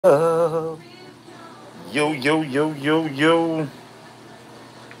Yo, yo, yo, yo, yo.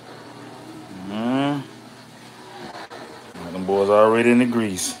 Mm. Them boys already in the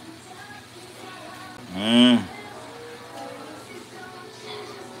grease. Mm.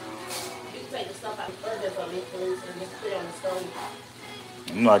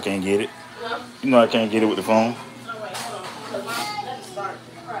 You know I can't get it. You know I can't get it with the phone.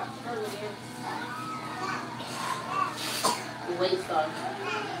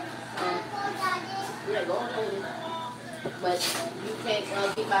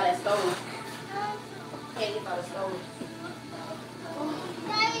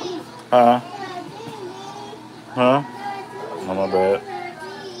 Huh? Huh? Oh, my bad.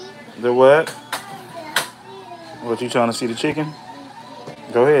 The what? What, you trying to see the chicken?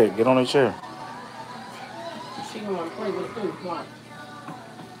 Go ahead, get on the chair.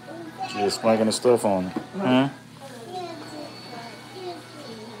 Just spanking the stuff on it. Hmm?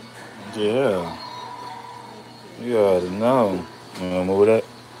 Yeah. You already know. You wanna move that?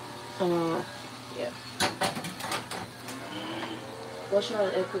 Yeah. We'll try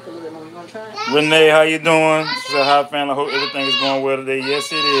it quick a little bit more. You want to try it? Renee, how you doing? She said, hi, family. I hope everything is going well today.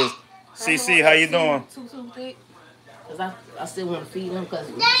 Yes, it is. CC, how you doing? Too thick. Because I still want to feed them because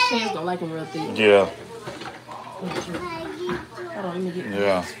kids don't like them real thick. Yeah. Hold on, let me get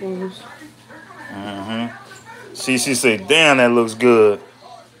Yeah. spoons. CC say, damn, that looks good.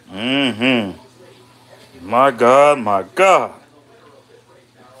 My God, my God.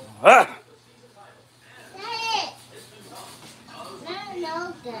 Ah.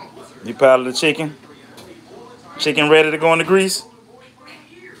 You powder the chicken? Chicken ready to go in the grease?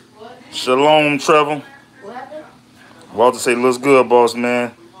 Shalom, Trevor. What happened? Walter say, looks good, boss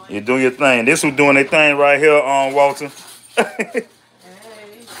man. You doing your thing. This who doing their thing right here, Walter. Hey.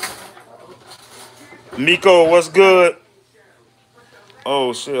 Miko, what's good?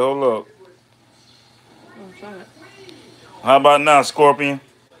 Oh shit, hold up. Try it. How about now, Scorpion?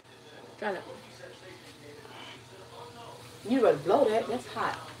 Try it. You better blow that. That's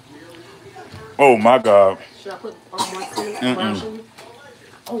hot. Oh my God. Should I put on my cinnamon brown sugar?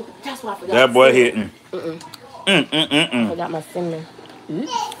 Oh, that's what I forgot. That boy hitting. I forgot my cinnamon.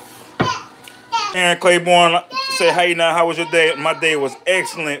 Sharon Claiborne say, hey now, how was your day? My day was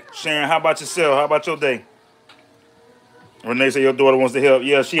excellent. Sharon, how about yourself? How about your day? Renee say your daughter wants to help.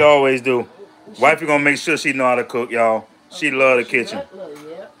 Yeah, she always do. Wifey gonna make sure she know how to cook, y'all. She love the kitchen.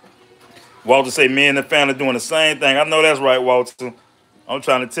 Walter say, me and the family doing the same thing. I know that's right, Walter. I'm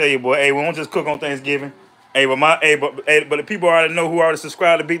trying to tell you, boy. Hey, we won't just cook on Thanksgiving. Hey, but the people already know who already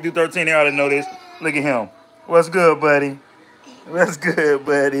subscribed to Big Dude 13. They already know this. Look at him. What's good, buddy? What's good,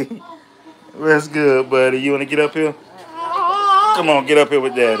 buddy? What's good, buddy? You want to get up here? Come on, get up here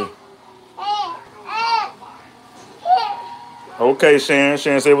with Daddy. Okay, Sharon.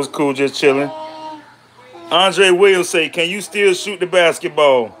 Sharon said it was cool, just chilling. Andre Williams say, can you still shoot the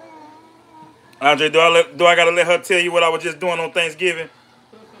basketball? Andre, do I gotta let her tell you what I was just doing on Thanksgiving?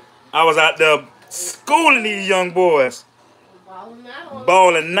 I was out there schooling these young boys.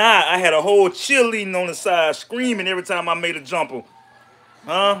 Balling out. I had a whole cheerleading on the side, screaming every time I made a jumper.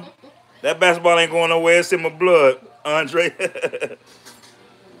 Huh? That basketball ain't going nowhere. It's in my blood, Andre.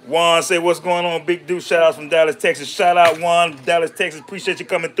 Juan say, what's going on, Big Dude? Shout out from Dallas, Texas. Shout out, Juan, Dallas, Texas. Appreciate you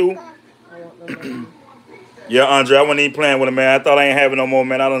coming through. Yeah, Andre, I wasn't even playing with him, man. I thought I ain't having no more,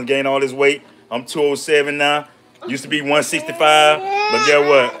 man. I done gained all this weight. I'm 207 now. Used to be 165. But guess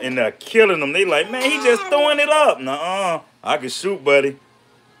what? And they're killing them. They like, man, he just throwing it up. Nuh-uh. I can shoot, buddy.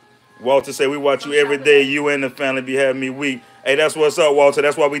 Walter say, we watch you every day. You and the family be having me weak. Hey, that's what's up, Walter.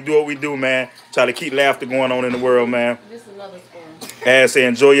 That's why we do what we do, man. Try to keep laughter going on in the world, man. This is another spoon. Ad say,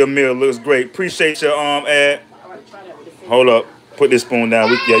 enjoy your meal. Looks great. Appreciate your Ad. Hold up. Put this spoon down.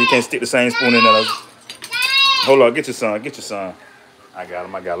 Yeah, you can't stick the same spoon in there. Hold on, get your son, get your son. I got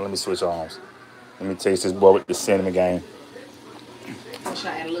him. Let me switch arms. Let me taste this boy with the cinnamon game. I should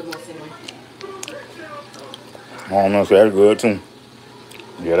add a little more cinnamon. I don't know, so that's good too.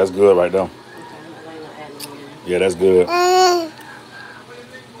 Yeah, that's good right there. Yeah, that's good.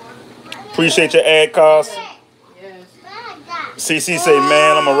 Appreciate your ad cost. Yes. CC say,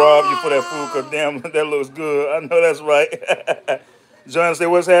 man, I'm going to rob you for that food because damn, that looks good. I know that's right. Joanna say,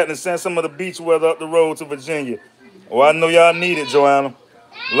 what's happening? Send some of the beach weather up the road to Virginia. Oh, I know y'all need it, Joanna.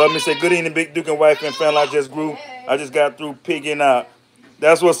 Love me say, good evening, Big Duke and wife and family. I just grew. I just got through pigging out.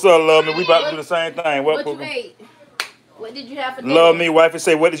 That's what's up, love me. We about to do the same thing. What you ate? What did you have for dinner? Love me. Wifey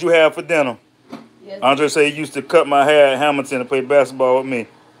say, what did you have for dinner? Yes. Andre say he used to cut my hair at Hamilton to play basketball with me.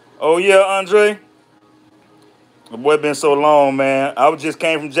 Oh, yeah, Andre? The boy been so long, man. I just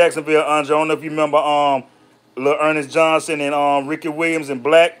came from Jacksonville, Andre. I don't know if you remember little Ernest Johnson and Ricky Williams and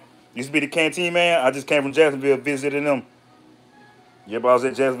Black. Used to be the canteen man. I just came from Jacksonville visiting them. Yep, I was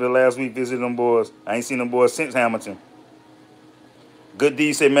at Jacksonville last week visiting them boys. I ain't seen them boys since Hamilton. Good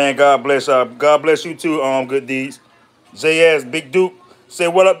Deeds say, man, God bless y'all. God bless you too, Good Deeds. JS, Big Duke, say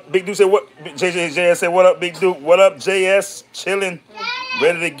what up. Big Duke say what? JS say what up, Big Duke. What up, JS? Chilling.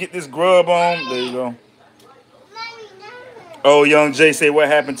 Ready to get this grub on. There you go. Oh, Young Jay say what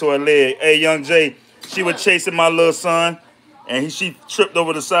happened to her leg. Hey, Young Jay, she was chasing my little son, and she tripped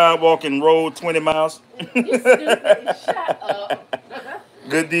over the sidewalk and rolled 20 miles. You stupid. Shut up.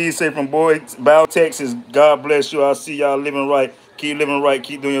 Good Deeds say from Bow, Texas. God bless you. I see y'all living right. Keep living right.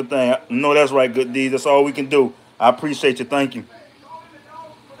 Keep doing your thing. No, that's right, Good Deeds. That's all we can do. I appreciate you. Thank you.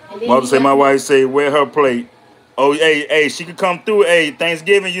 Mother say my wife say wear her plate. Oh, hey, she could come through. Hey,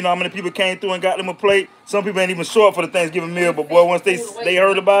 Thanksgiving, you know how many people came through and got them a plate? Some people ain't even show up for the Thanksgiving meal, but boy, once they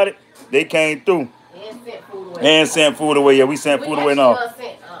heard about it, they came through. And sent food away. Yeah, we sent food away now.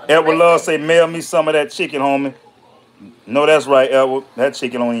 Edward Love say, mail me some of that chicken, homie. No, that's right, Edward. That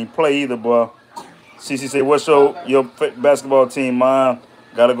chicken don't even play either, boy. CC say, what's your basketball team, man?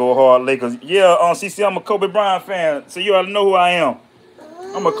 Gotta go hard, Lakers. Yeah, CC, I'm a Kobe Bryant fan, so you already know who I am.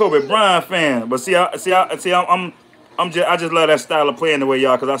 I'm a Kobe Bryant fan, but I just love that style of playing the way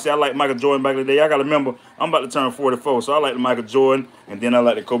y'all, cause I like Michael Jordan back in the day. I gotta remember, I'm about to turn 44, so I like the Michael Jordan, and then I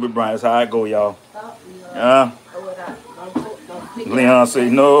like the Kobe Bryant. That's how I go, y'all. Leon say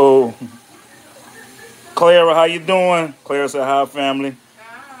no. Clara, how you doing? Clara said hi, family.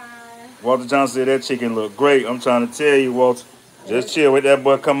 Hi. Walter Johnson said that chicken look great. I'm trying to tell you, Walter. Just chill with that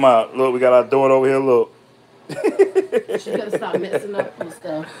boy come out. Look, we got our door over here. Look. She could have stopped messing up and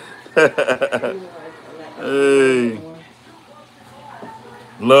stuff. Hey.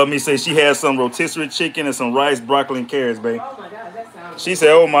 Love me say she had some rotisserie chicken and some rice, broccoli, and carrots, babe. Oh my God, that sounds She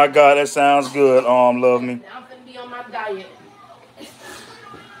said, oh my God, that sounds good. Love me. I'm finna be on my diet.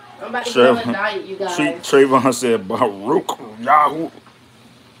 I'm about to be on a diet, you guys. Trayvon said, Baruch Yahoo.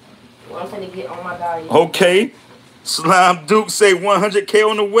 I'm finna get on my diet. Okay. Slime Duke say 100K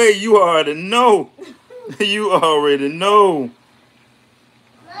on the way. You already know. You already know.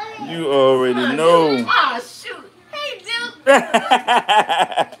 You already know. Oh, shoot. Hey, Duke.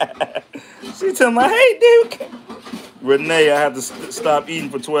 She tell me, hey, Duke. Renee, I have to stop eating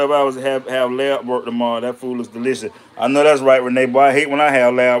for 12 hours and have lab work tomorrow. That food looks delicious. I know that's right, Renee, boy. I hate when I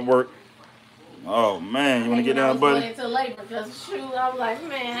have lab work. Oh, man. You want to get down, buddy? I was going into labor because, shoot, I was like,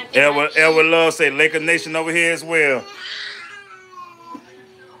 man. Elwood Love say Laker Nation over here as well.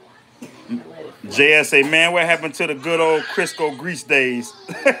 JS say, man, what happened to the good old Crisco grease days?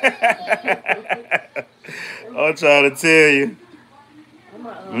 I'm trying to tell you.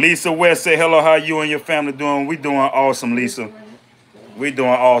 Lisa West say, hello, how you and your family doing? We doing awesome, Lisa. We doing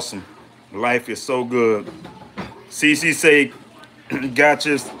awesome. Life is so good. CC say, got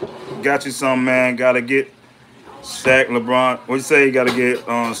you some, man. Gotta get Shaq, LeBron. What you say? You gotta get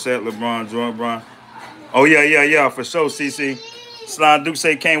Shaq, LeBron, Jordan, Bron. Oh, yeah, for sure, CC. Slime Duke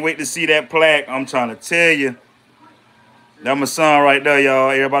say, can't wait to see that plaque. I'm trying to tell you. That's my son right there, y'all.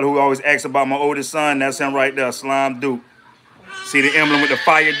 Everybody who always asks about my oldest son, that's him right there, Slime Duke. See the emblem with the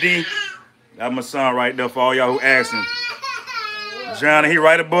fire D? That's my son right there for all y'all who asking. Joanna, he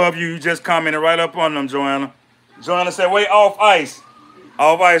right above you. You just commented right up on them, Joanna. Joanna said, wait, off ice.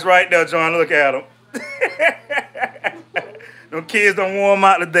 Off ice right there, Joanna. Look at him. Them kids don't warm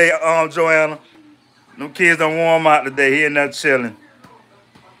out today, Joanna. Them kids don't warm out today. He in there chilling.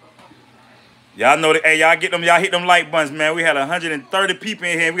 Y'all know that. Hey, y'all hit them like buttons, man. We had 130 people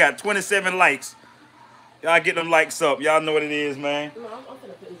in here. We got 27 likes. Y'all get them likes up. Y'all know what it is, man. No, I'm gonna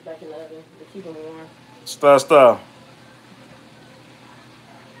put this back in the oven to keep them warm. Star.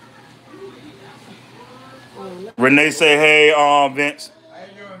 Renee say, hey, Vince. How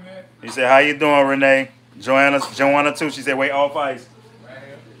you doing, man? He said, how you doing, Renee? Joanna too. She said, wait, off ice.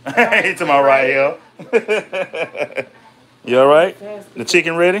 Right here. He to my right here. You all right? The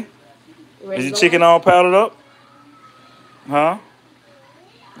chicken ready? Is your chicken all powdered up? Huh?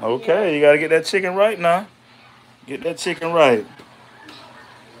 Okay, you gotta get that chicken right now. Get that chicken right.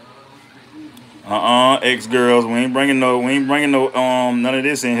 Ex-girls, we ain't bringing no none of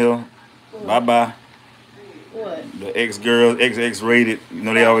this in here. Bye-bye. What? The ex-girls, ex-rated, you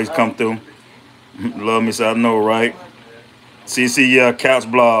know they always come through. Love me, so I know, right? CC, yeah, Couch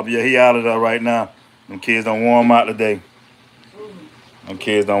Blob, yeah, he out of there right now. Them kids don't warm out today. Them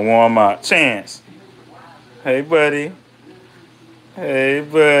kids don't warm out. Chance. Hey, buddy. Hey,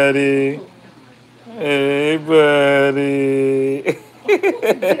 buddy. Hey, buddy.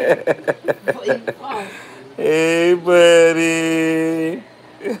 Hey, buddy.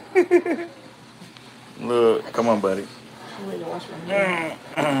 Look, come on, buddy. I'm ready to wash my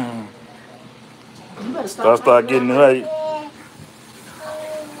hands. You better So I stop. start getting ready.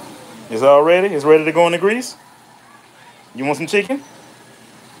 It's all ready? It's ready to go in the grease? You want some chicken?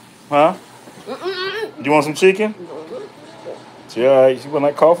 Huh? You want some chicken? She all right. She went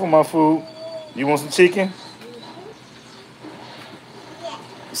like call for my food. You want some chicken?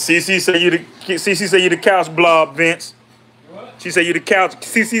 CC say you the couch blob, Vince. What? She said you the couch.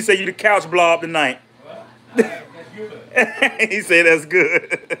 CC say you the couch blob tonight. That's good. He said that's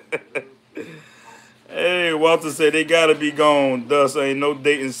good. Hey, Walter said they gotta be gone. Thus ain't no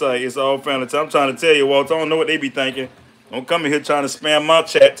date in sight. It's all family time. I'm trying to tell you, Walter. I don't know what they be thinking. Don't come in here trying to spam my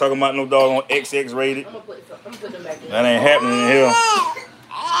chat talking about no dog on XX rated. I'm gonna put them back in. That ain't happening in here.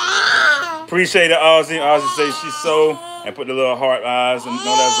 Appreciate it, Ozzy. Ozzy say she's so and put the little heart eyes and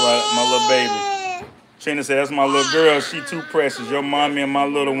no, that's right, my little baby. Trina said that's my little girl. She too precious. Your mommy and my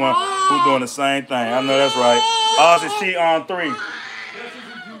little one who doing the same thing. I know that's right. Ozzy, she on 3.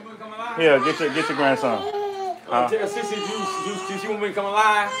 Here, get your grandson. Tell Sissy Juice, want me to come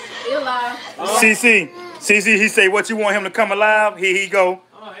alive? He alive. CC, he say what you want him to come alive? Here he go.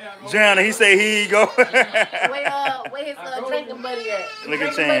 Jana, he say here he go. Where his drinking buddy at? Look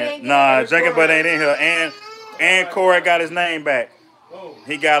at Chan. Nah, drinking buddy ain't in here. And Corey got his name back.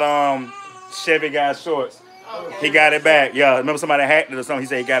 He got Chevy got shorts. He got it back. Yeah, remember somebody hacked it or something? He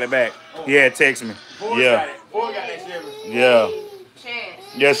said he got it back. He had text me. Yeah. Yeah.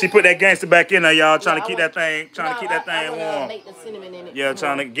 Yeah, she put that gangster back in there, y'all. Trying to keep that thing warm. Make the cinnamon in it. Yeah,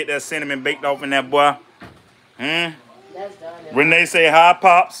 trying to get that cinnamon baked off in that boy. That's done. Renee say hi,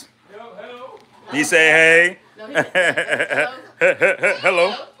 pops. Hello. He say hey. No, he said, hello.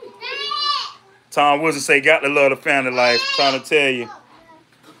 Hello. Tom Wilson say got to love the family life. Trying to tell you.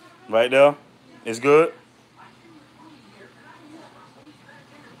 Right there. It's good.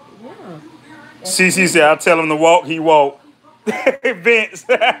 Yeah. CC said I tell him to walk, he walk. Vince.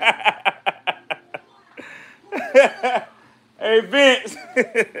 Hey, Vince.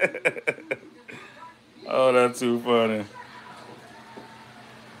 Oh, that's too funny.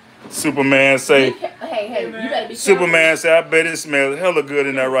 Superman say. Hey, you better be Superman say, I bet it smells hella good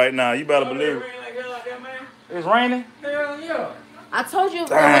in there right now. You better believe it. It's raining? Hell yeah. I told you it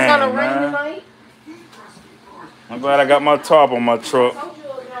was Dang, gonna rain man. tonight. I'm glad I got my tarp on my truck. I told you it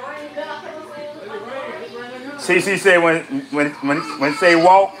was gonna rain. CC said when say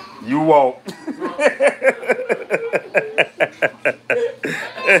walk, you walk.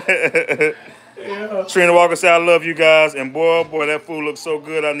 Trina Walker said, I love you guys. And boy, that food looks so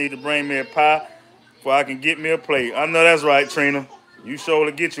good. I need to bring me a pie before I can get me a plate. I know that's right, Trina. You sure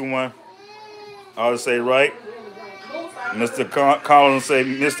to get you one. I'll say, right. Mr. Collins say,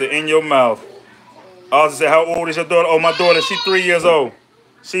 Mr. In your mouth. I'll say, how old is your daughter? Oh, my daughter, she's 3 years old.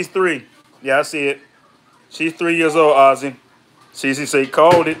 She's 3. Yeah, I see it. She's 3 years old, Ozzy. Cece say,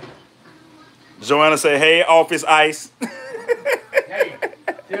 called it. Joanna say, hey, office ice. Hey,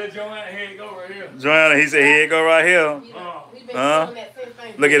 tell Joanna, here you go right here. Joanna, he said, here you go right here. We've been doing Huh? that same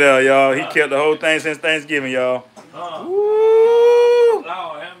thing. Look at that, y'all. He kept the whole thing since Thanksgiving, y'all. Lord,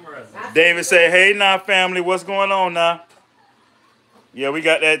 have mercy. David said, hey, now, family, what's going on now? Yeah, we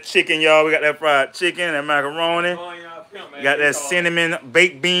got that chicken, y'all. We got that fried chicken, that macaroni. Got that cinnamon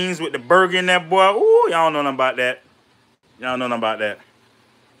baked beans with the burger in that boy. Ooh, y'all don't know nothing about that. Y'all know nothing about that.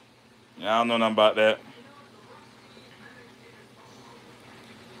 Y'all know nothing about that.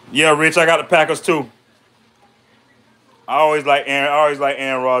 Yeah, Rich, I got the Packers too. I always like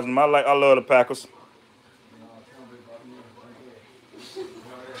Aaron Rodgers. I love the Packers.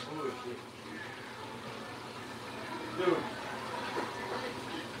 Dude,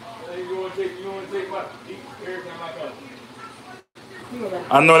 you want to take my everything like that.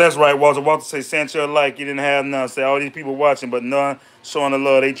 I know that's right, Walter. Walter say, Sancho like you didn't have none. Say all these people watching, but none showing the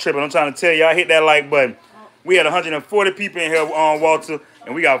love. They tripping. I'm trying to tell y'all, hit that like button. We had 140 people in here on Walter,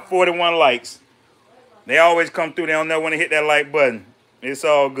 and we got 41 likes. They always come through. They don't know when to hit that like button. It's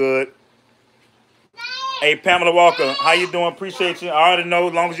all good. Hey, Pamela Walker, how you doing? Appreciate you. I already know.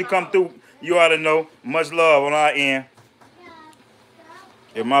 As long as you come through, you ought to know. Much love on our end.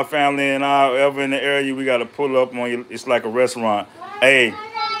 If my family and I are ever in the area, we got to pull up on you. It's like a restaurant. Hey,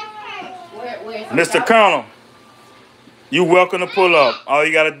 Mr. Colonel, you welcome to pull up. All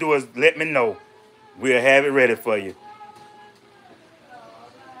you got to do is let me know. We'll have it ready for you.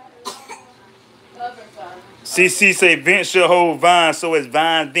 CC say Vince should hold Vine, so it's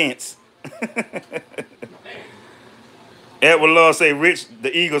Vine Vince. Edward Love say Rich,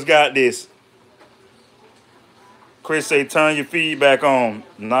 the Eagles got this. Chris say turn your feedback on.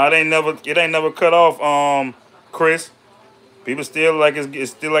 Nah, it ain't never cut off. Chris, people still like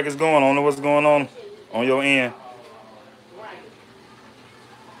it's still like it's going on. I don't know what's going on. on your end.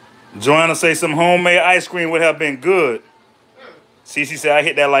 Joanna say some homemade ice cream would have been good. Cece said I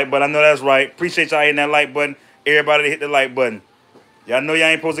hit that like button. I know that's right. Appreciate y'all hitting that like button. Everybody that hit the like button. Y'all know y'all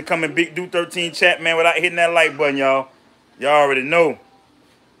ain't supposed to come in Big Dude 13 chat, man, without hitting that like button, y'all. Y'all already know.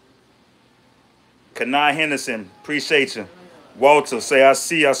 Kanai Henderson, appreciate you. Walter, say I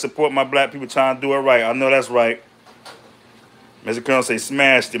support my black people trying to do it right. I know that's right. Mr. Colonel say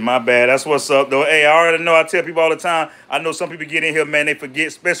smashed it, my bad. That's what's up, though. Hey, I already know, I tell people all the time, I know some people get in here, man, they forget,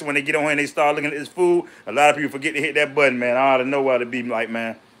 especially when they get on here and they start looking at this food. A lot of people forget to hit that button, man. I already know what to be like,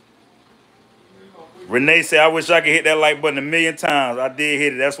 man. Renee said, I wish I could hit that like button 1,000,000 times. I did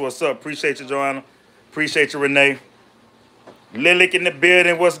hit it. That's what's up. Appreciate you, Joanna. Appreciate you, Renee. Lilik in the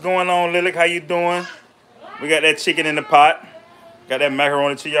building. What's going on, Lilik? How you doing? We got that chicken in the pot. Got that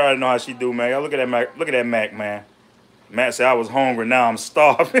macaroni cheese. You already know how she do, man. Y'all look at that Mac. Look at that Mac, man. Matt said, I was hungry. Now I'm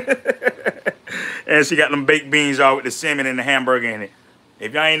starving. And she got them baked beans, y'all, with the salmon and the hamburger in it.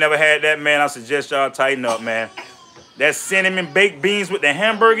 If y'all ain't never had that, man, I suggest y'all tighten up, man. That cinnamon baked beans with the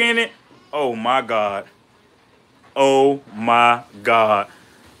hamburger in it. Oh, my God. Oh, my God.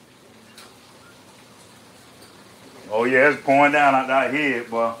 Oh, yeah, it's pouring down out that head,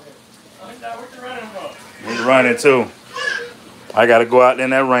 boy. He's running, too. I got to go out there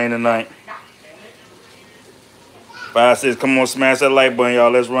in that rain tonight. 5 says, come on, smash that like button, y'all.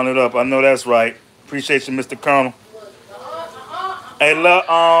 Let's run it up. I know that's right. Appreciate you, Mr. Colonel. Hey, look,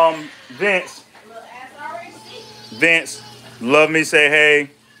 Vince. Vince, love me, say hey.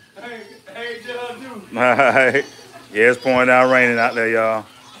 Hey, John, dude. All right. Yeah, it's pouring down raining out there, y'all.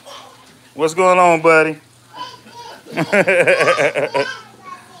 What's going on, buddy?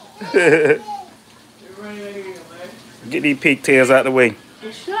 Get these pigtails out the way.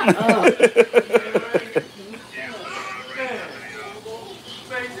 Shut up.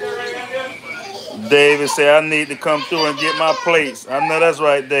 Davis say I need to come through and get my plates. I know that's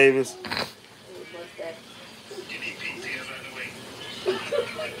right, Davis.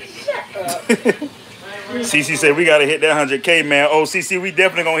 CC said we gotta hit that 100K, man. Oh, CC, we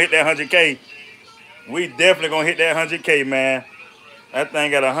definitely gonna hit that 100K. We definitely gonna hit that 100K, man. That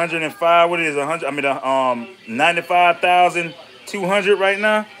thing got 105. What it is 100? I mean, 95,200 right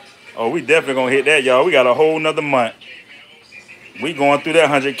now. Oh, we definitely gonna hit that, y'all. We got a whole nother month. We going through that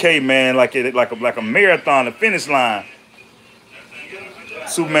 100K, man, like a marathon, the finish line.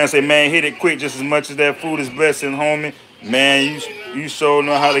 Superman say, man, hit it quick just as much as that food is blessing, homie. Man, you sure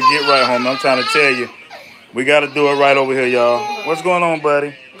know how to get right, homie. I'm trying to tell you. We got to do it right over here, y'all. What's going on,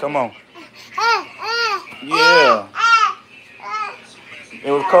 buddy? Come on. Yeah.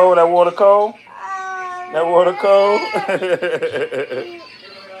 It was cold? That water cold? That water cold?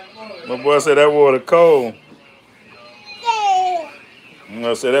 My boy said that water cold.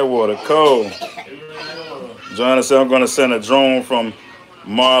 I said that water cold. Joanna said I'm going to send a drone from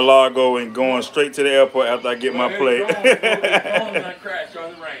Mar-a-Lago and going straight to the airport after I get my plate.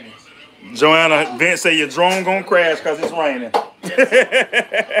 Joanna, Vince say your drone going to crash because it's raining.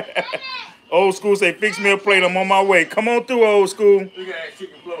 Old school say, fix me a plate. I'm on my way. Come on through, old school.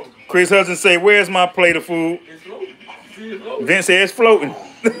 Chris Hudson say, where's my plate of food? Vince say, it's floating.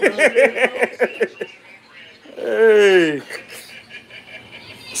 Hey.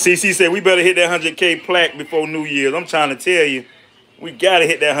 CC said, we better hit that 100K plaque before New Year's. I'm trying to tell you, we got to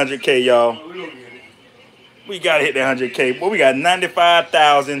hit that 100K, y'all. We got to hit that 100K. Boy, we got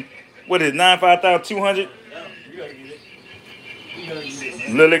 95,000. What is it, 95,200?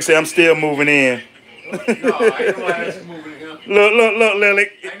 Lilik said, I'm still moving in. Look,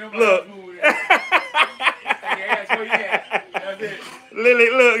 Lilik. Look.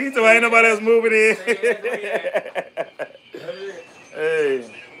 Lilik, look. He said, ain't nobody else moving in. Hey.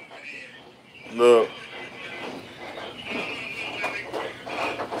 Look.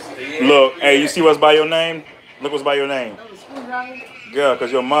 Look. Hey, you see what's by your name? Look what's by your name. Yeah,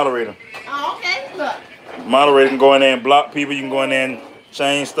 because you're a moderator. Oh, okay. Look. Moderator can go in there and block people. You can go in there and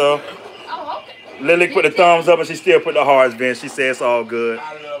change stuff. Oh, okay. Lily put the thumbs up and she still put the hearts, Vince. She said it's all good.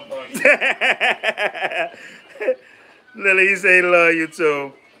 I love Lily, he say love you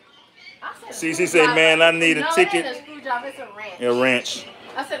too. CC say, man, I need a ticket. It's a screwdriver, it's a wrench. A wrench.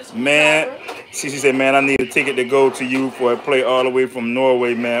 I said a screwdriver. Man, CC said, man, I need a ticket to go to you for a play all the way from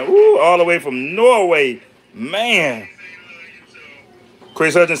Norway, man. Ooh, all the way from Norway. Man.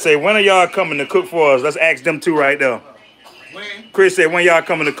 Chris Hudson say, when are y'all coming to cook for us? Let's ask them two right there. When? Chris said, when y'all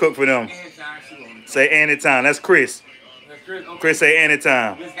coming to cook for them? Say anytime. That's Chris. Chris say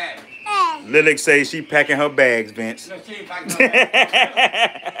anytime. Lilik say she packing her bags, Vince. No, she ain't packing her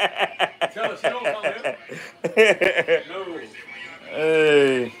bags. Tell her she don't come here. No.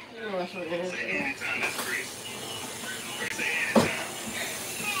 Hey.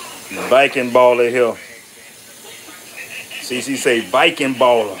 Viking baller here. CC say Viking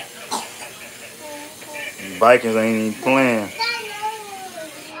baller. Vikings ain't even playing.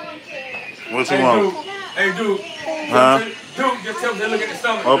 What you want? Hey, Duke. Huh? Duke, just tell them to look at the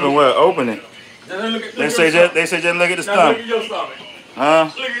stomach. Open what? Open it. They say just look at the Now look stomach. at your stomach. Huh?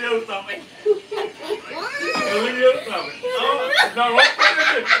 Look at your stomach. Look at your stomach.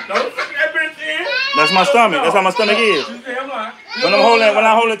 Don't put that bitch in. That's my stomach. That's how my stomach is. You damn right. When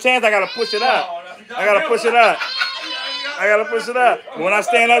I hold a chance, I gotta push it out. I gotta push it out. I gotta push it out. But when I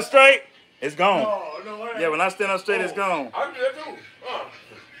stand up straight, it's gone. Yeah, when I stand up straight, it's gone. I do that too.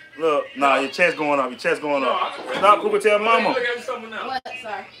 Look, nah, your chest going up. Your chest going up. Stop, Cooper. Tell mama. Look at something now. What?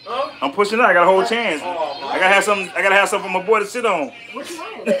 Sorry. Huh? I'm pushing it out. I got a whole chance. I gotta have something. I gotta have something for my boy to sit on. What's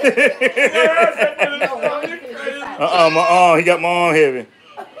wrong? My arm. He got my arm heavy.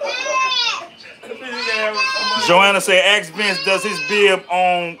 Joanna say, ask Vince, does his bib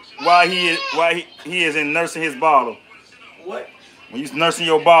on while he is in nursing his bottle? What? When you nursing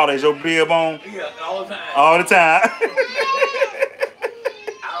your bottle, is your bib on? Yeah, all the time. All the time. I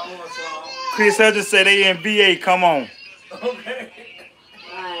don't want some. Chris Hudgens said they in VA. Come on. Okay.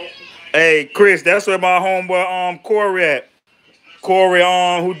 Alright. Hey, Chris, that's where my homeboy Corey at. Corey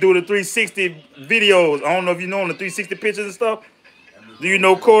who do the 360 videos. I don't know if you know him, the 360 pictures and stuff. Do you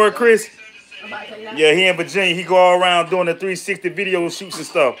know Corey, Chris? I'm about to tell you that. Yeah, he in Virginia. He go all around doing the 360 video shoots and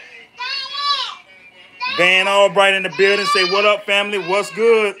stuff. Van Albright in the building. Say, what up, family? What's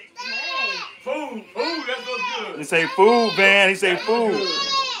good? Hey. Food, that's what's good. He say, food, Van. He say, food.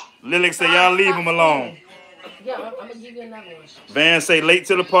 Lilac say, y'all leave him alone. Yeah, I'm gonna give you another one. Van say, late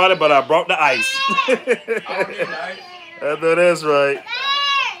to the party, but I brought the ice. I know that's right.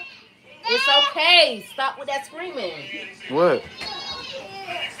 It's okay. Stop with that screaming. What?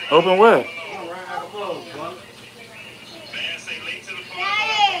 Open what?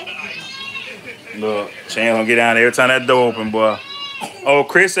 Look, Chan gonna get down there every time that door open, boy. Oh,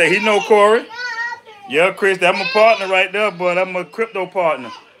 Chris say he know Corey. Yeah, Chris, that's my partner right there, boy. That's my crypto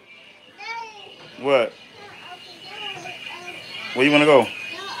partner. What? Where you wanna go?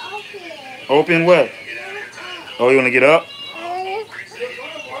 Open what? Oh, you wanna get up?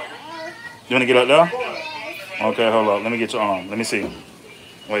 You wanna get up there? Okay, hold up. Let me get your arm. Let me see.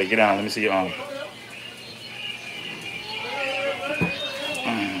 Wait, get down. Let me see your arm.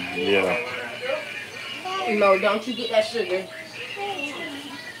 Yeah. No, don't you get that sugar.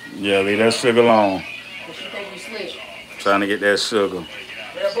 Yeah, leave that sugar alone. Cause she think you slick. Trying to get that sugar.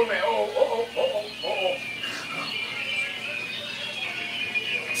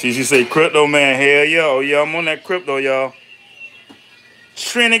 See, she say crypto man. Hell yeah. Oh yeah, I'm on that crypto, y'all.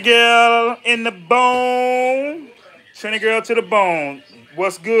 Trini girl in the bone. Trini girl to the bone.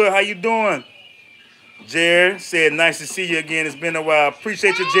 What's good? How you doing? Jerry said, nice to see you again. It's been a while.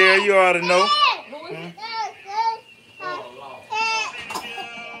 Appreciate you, Jerry. You ought to know.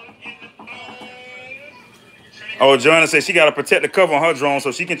 Oh, Joanna said she got to protect the cover on her drone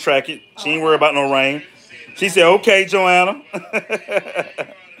so she can track it. She ain't worried about no rain. She said, okay, Joanna.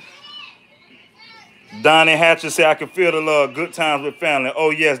 Donnie Hatcher said, I can feel the love. Good times with family. Oh,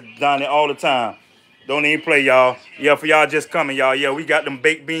 yes, Donnie, all the time. Don't even play, y'all. Yeah, for y'all just coming, y'all. Yeah, we got them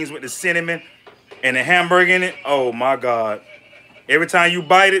baked beans with the cinnamon and the hamburger in it. Oh, my God. Every time you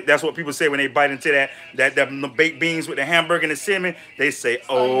bite it, that's what people say when they bite into the baked beans with the hamburger and the cinnamon. They say,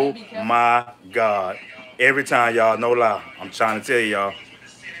 oh, my God. Every time, y'all. No lie. I'm trying to tell y'all.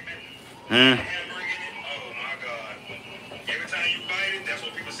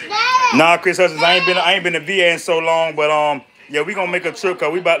 Nah, Chris Hutchins, I ain't been to VA in so long, but yeah, we gonna make a trip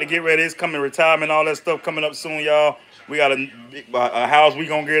cause we about to get ready. It's coming retirement, all that stuff coming up soon, y'all. We got a house we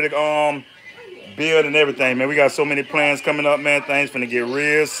gonna get build and everything, man. We got so many plans coming up, man. Things finna get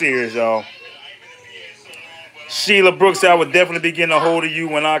real serious, y'all. Sheila Brooks said I would definitely be getting a hold of you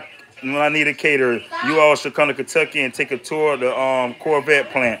when I need a caterer. You all should come to Kentucky and take a tour of the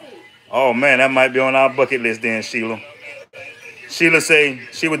Corvette plant. Oh man, that might be on our bucket list then, Sheila. Sheila say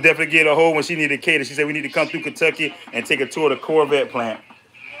she would definitely get a hold when she needed a caterer. She said we need to come through Kentucky and take a tour of the Corvette plant.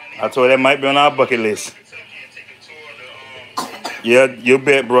 I told her that might be on our bucket list. Yeah, you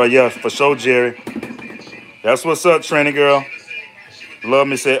bet, bro. Yeah, for sure, Jerry. That's what's up, Trini girl. Love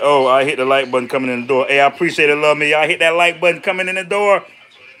me say, oh, I hit the like button coming in the door. Hey, I appreciate it, love me. Y'all hit that like button coming in the door.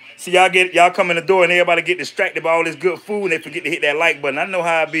 See, y'all come in the door and everybody get distracted by all this good food and they forget to hit that like button. I know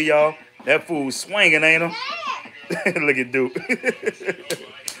how it be, y'all. That food's swinging, ain't it? Look at Duke. So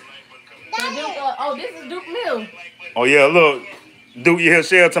Duke, oh, this is Duke meal. Oh, yeah, look. Duke, you hear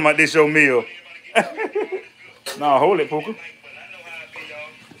Cheryl talking about this your meal. Nah, hold it, Pooka.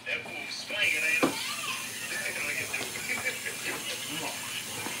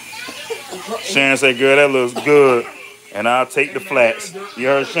 Sharon say, girl, that looks good. And I'll take the flats. You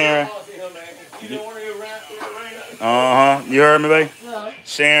heard Sharon? Uh-huh. You heard me, babe? No.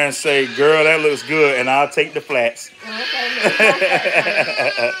 Sharon say, girl, that looks good. And I'll take the flats. Okay.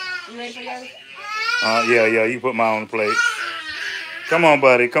 You ready for yours? Yeah. You put mine on the plate. Come on,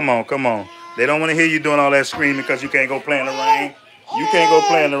 buddy. Come on. They don't want to hear you doing all that screaming because you can't go play in the rain. You can't go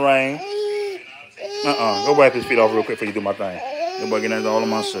play in the rain. Go wipe his feet off real quick before you do my thing. That boy getting all on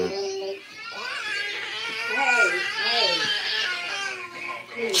my shirt.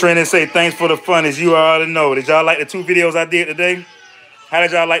 Trina say, thanks for the fun, as you already know. Did y'all like the 2 videos I did today? How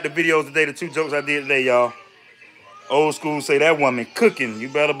did y'all like the videos today, the 2 jokes I did today, y'all? Old school say, that woman cooking. You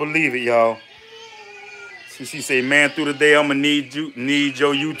better believe it, y'all. CC say, man, through the day, I'm going to need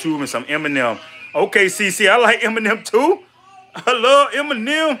your YouTube and some Eminem. Okay, CC, I like Eminem too. I love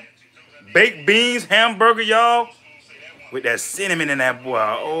Eminem. Baked beans, hamburger, y'all. With that cinnamon in that boy.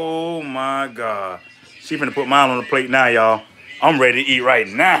 Oh, my God. She finna put mine on the plate now, y'all. I'm ready to eat right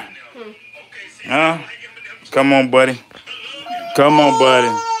now. Huh? Come on, buddy. Come on, buddy.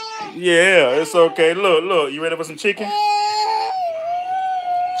 Yeah, it's okay. Look. You ready for some chicken?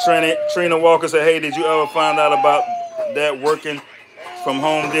 Trina Walker said, hey, did you ever find out about that working from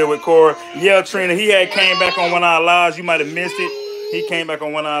home deal with Corey? Yeah, Trina, he had came back on one of our lives. You might have missed it. He came back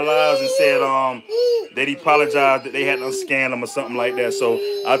on one of our lives and said that he apologized that they had to scan him or something like that. So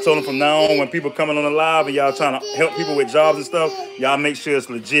I told him from now on, when people coming on the live and y'all trying to help people with jobs and stuff, y'all make sure it's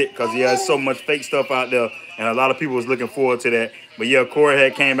legit because, yeah, there's so much fake stuff out there. And a lot of people was looking forward to that. But, yeah, Corey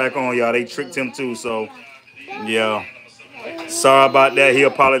had came back on, y'all. They tricked him too. So, yeah. Sorry about that. He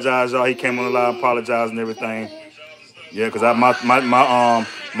apologized, y'all. He came on the live, apologized and everything. Yeah, because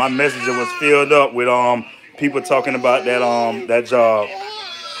my messenger was filled up with people talking about that job.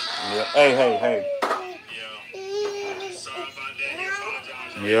 Yeah. Hey.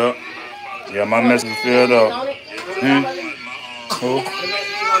 Yeah, my message is filled up. Who?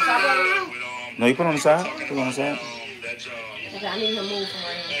 No, you put it on the side. Put it on the side. Okay, I need to move from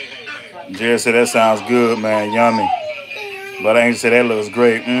right here. Jerry said that sounds good, man. Yummy. But I ain't say that looks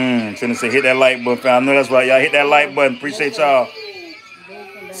great. Finna say hit that like button. I know that's right. Y'all hit that like button. Appreciate y'all.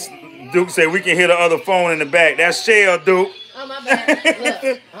 Duke said we can hear the other phone in the back. That's Shell, Duke. Oh, my bad.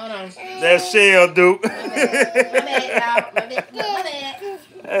 Look, hold on. That's Shell, Duke. My bad, y'all. My bad.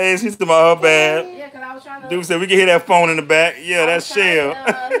 Hey, she's about her bad. Yeah, because I was trying to... Duke said we can hear that phone in the back. Yeah, that's Shell.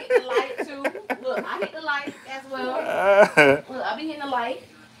 Hit the light, too. Look, I hit the light as well. Look, I be hitting the light.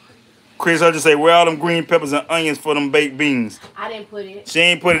 Chris heard you say, where all them green peppers and onions for them baked beans? I didn't put it. She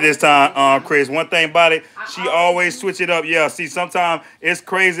ain't put it this time, Chris. One thing about it, she always switch it up. Yeah, see, sometimes it's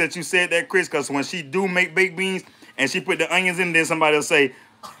crazy that you said that, Chris, because when she do make baked beans and she put the onions in there, somebody will say,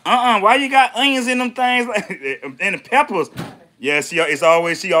 why you got onions in them things? And the peppers. Yeah, she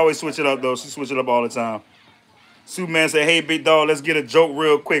always switch it up, though. She switch it up all the time. Superman said, hey, big dog, let's get a joke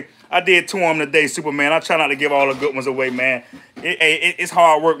real quick. I did 2 of them today, Superman. I try not to give all the good ones away, man. It's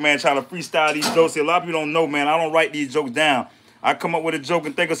hard work, man, trying to freestyle these jokes. A lot of people don't know, man. I don't write these jokes down. I come up with a joke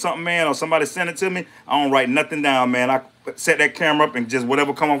and think of something, man, or somebody send it to me. I don't write nothing down, man. I set that camera up and just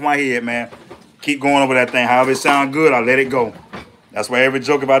whatever come off my head, man. Keep going over that thing. However it sound good, I let it go. That's why every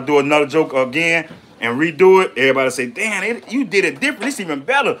joke, if I do another joke again and redo it, everybody say, damn, you did it different. It's even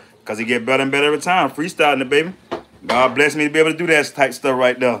better. Because it get better and better every time. Freestyling it, baby. God bless me to be able to do that type stuff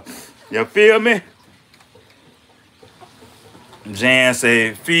right there. You feel me? Jan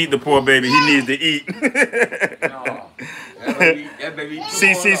said, feed the poor baby. He needs to eat. That baby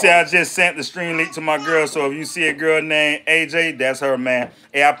CC said, I just sent the stream link to my girl. So if you see a girl named AJ, that's her, man.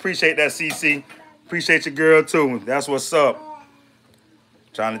 Hey, I appreciate that, CC. Appreciate your girl, too. That's what's up.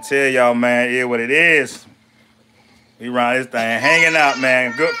 Trying to tell y'all, man, yeah, what it is. We run this thing hanging out,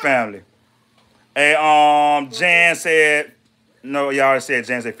 man. Good family. Hey, Jan said, no, y'all already said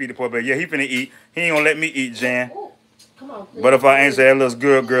Jan said feed the poor baby. Yeah, he finna eat. He ain't gonna let me eat, Jan. Come on, please. Butterfly answer, that looks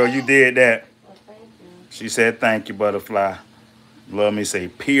good, girl. You did that. Oh, thank you. She said, thank you, Butterfly. Love me say,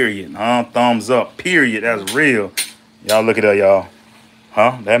 period. Thumbs up, period. That's real. Y'all look at her, y'all.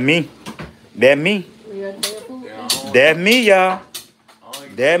 Huh? That me. That me. That me, y'all.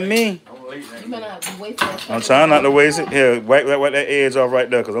 That me. You better not waste that. I'm trying not to waste it. Here, wipe that edge off right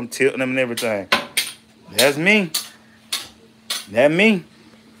there because I'm tilting them and everything. That's me. That me.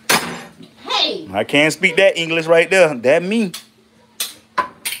 Hey! I can't speak that English right there. That me.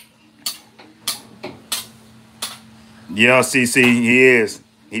 Yeah, CC, he is.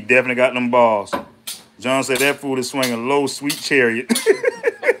 He definitely got them balls. John said that food is swinging low, sweet chariot.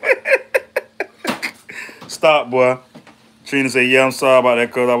 Stop, boy. Trina said, yeah, I'm sorry about that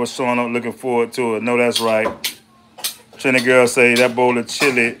because I was showing up looking forward to it. No, that's right. Trinity girl say that bowl of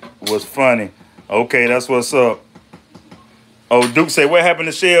chili was funny. Okay, that's what's up. Oh, Duke say, what happened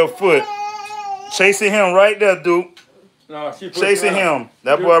to Shell Foot? Chasing him right there, Duke. No, she Chasing him.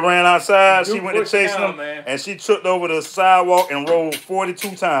 That boy ran outside. She Duke went to pushed him chase out, him, man. and she tripped over the sidewalk and rolled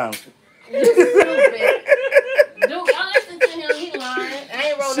 42 times. You stupid. Dude, don't listen to him. He lying. I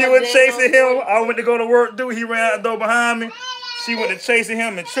ain't rolled She up was there, chasing no him. I went to go to work, Duke. He ran out the door behind me. She went to chasing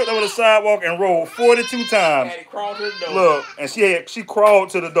him and tripped over the sidewalk and rolled 42 times. Daddy crawled to the door. Look, and she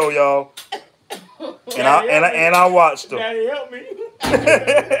crawled to the door, y'all. And I watched her. Daddy, help me.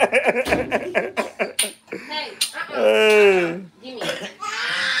 Hey, Hey. give me it.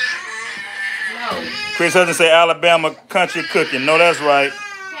 No. Chris Hudson say Alabama country cooking. No, that's right.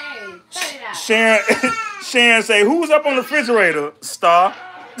 Hey, cut it out. Sharon say, who's up on the refrigerator? Star.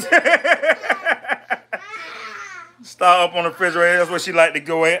 Star up on the refrigerator. That's where she like to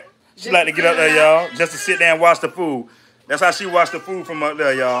go at. She like to get up there, y'all, just to sit there and watch the food. That's how she watch the food from up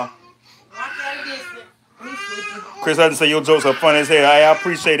there, y'all. Watch that distance. He's sleepy. Chris Hudson say your jokes are funny as hell. I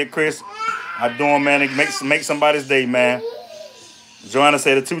appreciate it, Chris. I do them, man. It make somebody's day, man. Joanna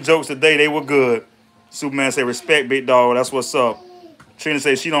say the 2 jokes today, they were good. Superman say respect, big dog. That's what's up. Trina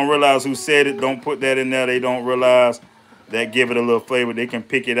say she don't realize who said it. Don't put that in there. They don't realize that give it a little flavor. They can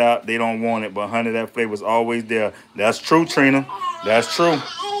pick it out. They don't want it. But honey, that flavor's always there. That's true, Trina. That's true.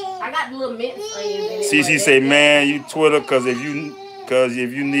 I got the little mint onions in it. CC say, man, you Twitter, cause if you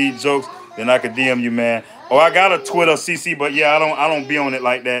need jokes, then I could DM you, man. Oh, I got a Twitter, CC, but yeah, I don't be on it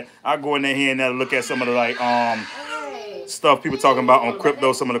like that. I go in there here and there to look at some of the like stuff people talking about on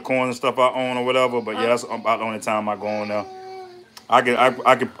crypto, some of the coins and stuff I own or whatever. But yeah, that's about the only time I go on there.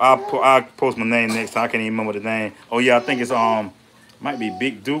 I'll post my name next time. I can't even remember the name. Oh yeah, I think it's might be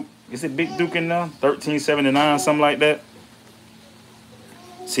Big Duke. Is it Big Duke in there? 1379, something like that.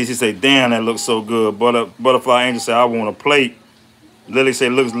 CC say, damn, that looks so good. Butterfly Angel say, I want a plate. Lily say,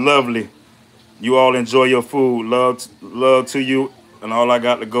 looks lovely. You all enjoy your food. Love to you. And all I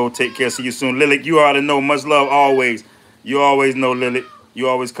got to go. Take care. See you soon. Lily, you already know. Much love always. You always know, Lily. You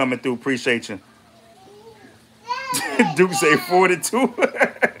always coming through. Appreciate you. Duke say 42.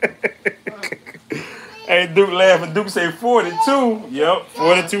 Hey, Duke laughing. Duke say 42. Yep,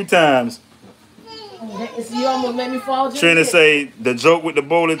 42 times. You almost made me fall. Trina say the joke with the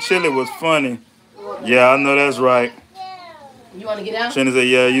bowl of chili was funny. Yeah, I know that's right. You want to get out? Trina say,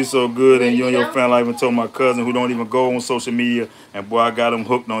 yeah, you so good, and you and your family. I even told my cousin who don't even go on social media, and boy, I got him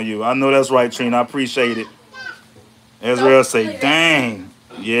hooked on you. I know that's right, Trina. I appreciate it. Ezra say, dang.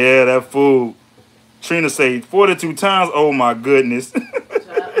 Yeah, that food. Trina say 42 times. Oh my goodness.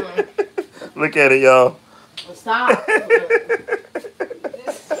 Look at it, y'all. Stop.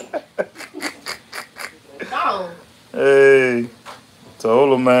 Stop. Hey,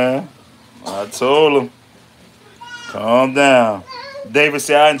 told him, man. I told him. Calm down. David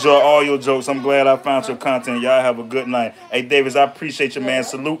said, I enjoy all your jokes. I'm glad I found your content. Y'all have a good night. Hey, Davis, I appreciate you, man.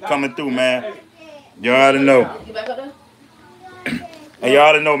 Salute coming through, man. You already know. You back up there? And y'all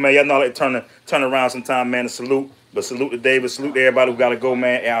already know, man. Y'all know like turn around sometime, man, to salute. But salute to David. Salute to everybody who got to go,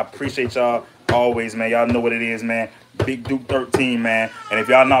 man. And I appreciate y'all always, man. Y'all know what it is, man. Big Duke 13, man. And if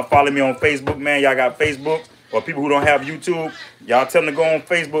y'all not following me on Facebook, man, y'all got Facebook. Or people who don't have YouTube, y'all tell them to go on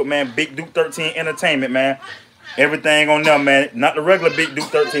Facebook, man. Big Duke 13 Entertainment, man. Everything on there, man. Not the regular Big Duke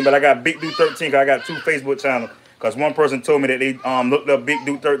 13, but I got Big Duke 13 because I got 2 Facebook channels. Because one person told me that they looked up Big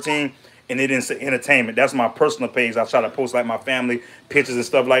Duke 13 and they didn't say entertainment. That's my personal page. I try to post like my family pictures and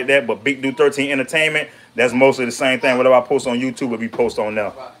stuff like that. But Big Duke 13 Entertainment, that's mostly the same thing. Whatever I post on YouTube will be posted on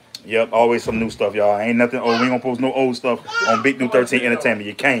there. Yep, always some new stuff, y'all. Ain't nothing old. We ain't gonna post no old stuff on Big Duke 13 Entertainment.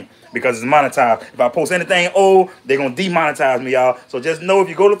 You can't because it's monetized. If I post anything old, they're gonna demonetize me, y'all. So just know if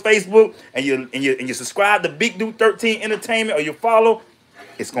you go to Facebook and you subscribe to Big Duke 13 Entertainment or you follow,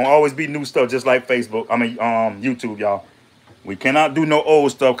 it's gonna always be new stuff, just like Facebook. I mean, YouTube, y'all. We cannot do no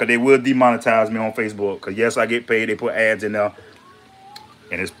old stuff because they will demonetize me on Facebook. Because yes, I get paid. They put ads in there,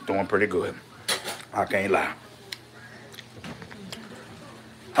 and it's doing pretty good. I can't lie.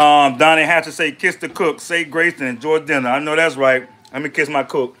 Donnie Hatcher say, kiss the cook, say grace, and enjoy dinner. I know that's right. Let me kiss my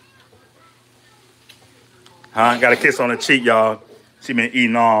cook. Got a kiss on the cheek, y'all. She been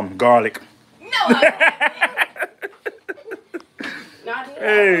eating garlic. No, I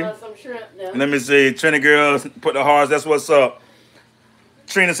Hey. some shrimp there. Let me see. Trina girls, put the hearts. That's what's up.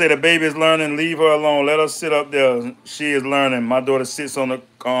 Trina say the baby is learning. Leave her alone. Let her sit up there. She is learning. My daughter sits on the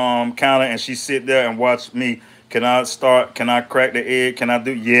counter and she sit there and watch me. Can I start? Can I crack the egg? Can I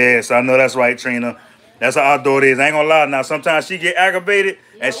do? Yes, I know that's right, Trina. That's how our daughter is. I ain't gonna lie. Now, sometimes she get aggravated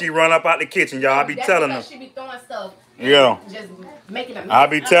and she run up out the kitchen, y'all. I be telling her. She be throwing stuff. Yeah. Just making a mess. I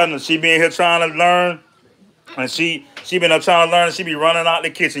be telling her. She be in here trying to learn. And she been up trying to learn. She be running out the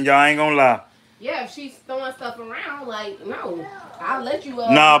kitchen, y'all. I ain't gonna lie. Yeah, if she's throwing stuff around, like, no. I'll let you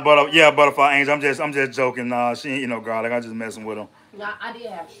Nah, but yeah, Butterfly Angel. I'm just joking. Nah, she ain't eat no garlic. I'm just messing with her. Nah, I did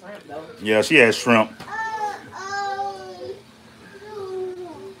have shrimp though. Yeah, she had shrimp.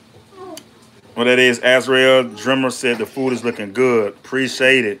 What that is, Azrael Drimmer said the food is looking good.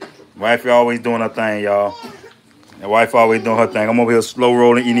 Appreciate it. Wifey always doing her thing, y'all. And wife always doing her thing. I'm over here slow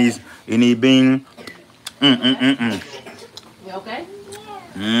rolling. You need bean. You okay?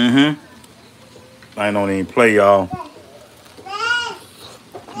 I don't even play, y'all.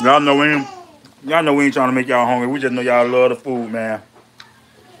 Y'all know we ain't trying to make y'all hungry. We just know y'all love the food, man.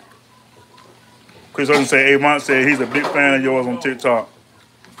 Chris Hudson said, Avon said he's a big fan of yours on TikTok.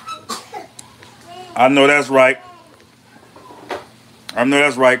 I know that's right. I know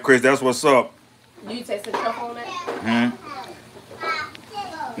that's right, Chris. That's what's up. You taste the truffle on that?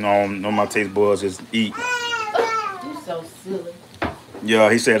 No, my taste buds just eat. You so silly.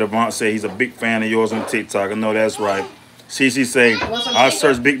 Yeah, he said Avant said he's a big fan of yours on TikTok. I know that's right. Cece say I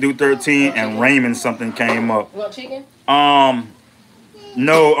searched Big Dude 13 and Raymond something came up. You want chicken? No,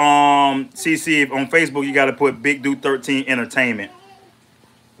 Cece, on Facebook you gotta put Big Dude 13 Entertainment.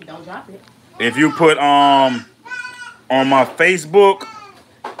 Don't drop it. If you put on my Facebook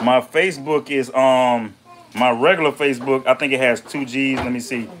is my regular Facebook, I think it has 2 G's. Let me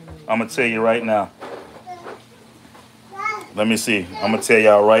see. I'm gonna tell you right now. Let me see. I'm gonna tell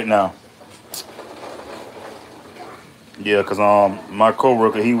y'all right now. Yeah, cause my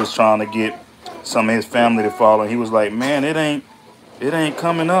coworker, he was trying to get some of his family to follow. He was like, man, it ain't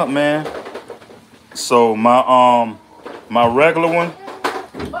coming up, man. So my regular one.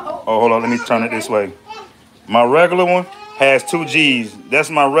 Oh, hold on, let me turn it this way. My regular one has 2 G's. That's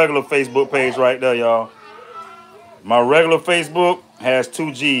my regular Facebook page right there, y'all. My regular Facebook has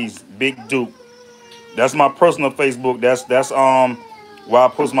 2 G's, Big Duke. That's my personal Facebook. That's where I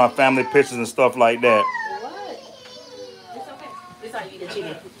post my family pictures and stuff like that. What? It's okay. This how you eat the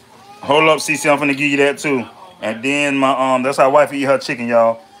chicken. Hold up, CC, I'm finna give you that too. And then my that's how wifey eat her chicken,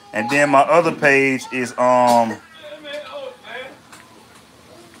 y'all. And then my other page is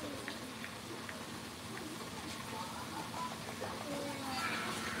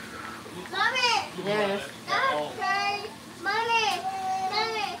Yes.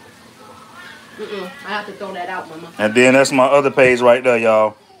 I have to throw that out, Mama. and then that's my other page right there,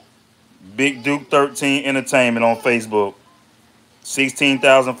 y'all. Big Duke 13 Entertainment on Facebook.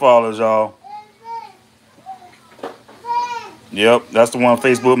 16,000 followers, y'all. Yep, that's the one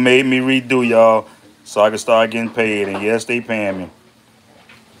Facebook made me redo, y'all, so I can start getting paid. And yes, they paying me.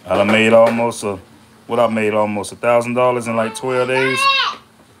 I made almost $1,000 in like 12 days.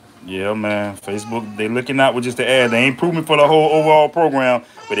 Yeah, man. Facebook, they looking out with just the ad. They ain't approved me for the whole overall program,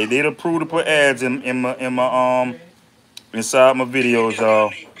 but they did approve to put ads in my inside my videos,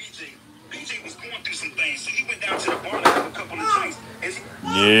 y'all.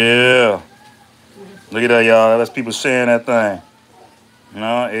 Yeah. Look at that, y'all. That's people sharing that thing. You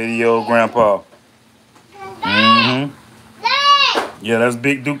know, 80-year-old grandpa. Yeah, that's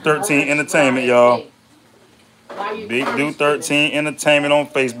Big Duke 13 Entertainment, y'all. Big Duke 13 Entertainment on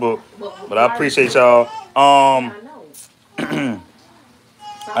Facebook. But I appreciate y'all. I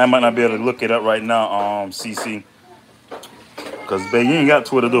might not be able to look it up right now, CC. Because, babe, you ain't got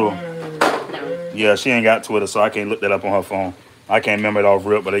Twitter, do you? Yeah, she ain't got Twitter, so I can't look that up on her phone. I can't remember it off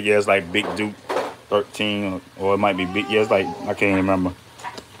rip, but yeah, it's like Big Duke 13, or it might be Big. Yeah, it's like, I can't even remember.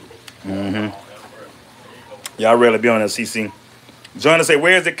 Yeah, I rarely be on that, CC. Joanna say,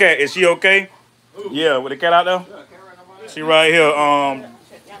 where's the cat? Is she okay? Yeah, with the cat out there? She right here.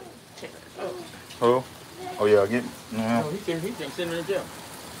 Who? Oh, yeah, get. He can sit in the chair.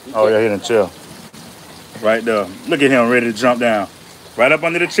 Oh, yeah, he in the chair. Right there. Look at him ready to jump down. Right up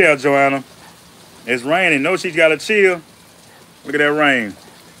under the chair, Joanna. It's raining. No, she's got to chill. Look at that rain.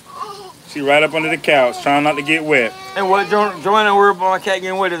 She right up under the couch, trying not to get wet. And what Joanna worried about my cat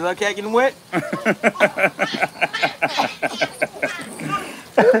getting wet? Is her cat getting wet? Look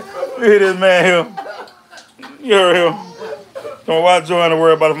at this man here. You heard him. So why Joanna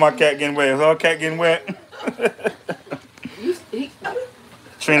worry about if my cat getting wet? Is her cat getting wet?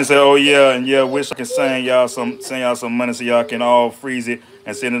 Trina said, oh yeah, and yeah, wish I can send y'all some money so y'all can all freeze it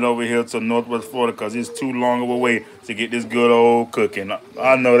and send it over here to Northwest Florida because it's too long of a way to get this good old cooking.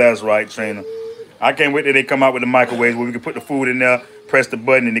 I know that's right, Trina. I can't wait till they come out with the microwaves where we can put the food in there, press the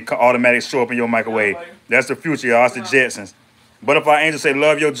button, and it automatically show up in your microwave. That's the future, y'all. It's the Jetsons. Butterfly Angel say,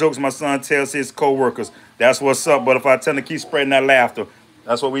 love your jokes, my son tells his co-workers. That's what's up, Butterfly. Tell them to keep spreading that laughter.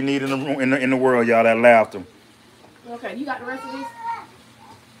 That's what we need in the world, y'all, that laughter. Okay, you got the rest of these?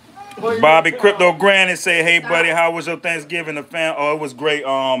 Bobby Crypto Granny say, hey buddy, how was your Thanksgiving? The fam? Oh, it was great.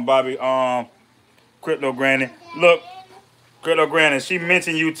 Bobby, Crypto Granny. Look, Crypto Granny, she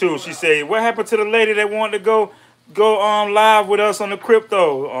mentioned you too. She said, what happened to the lady that wanted to go live with us on the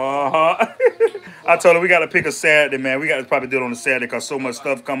crypto? I told her we got to pick a Saturday, man. We got to probably do it on a Saturday because so much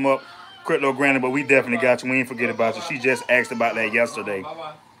stuff come up. Crypto Granny, but we definitely got you. We ain't forget about you. She just asked about that yesterday.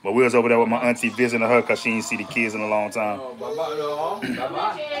 But we was over there with my auntie visiting her because she didn't see the kids in a long time.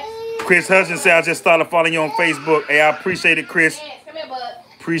 Chris Hutchins said, I just started following you on Facebook. Hey, I appreciate it, Chris.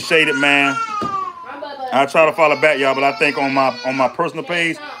 Appreciate it, man. I try to follow back, y'all, but I think on my personal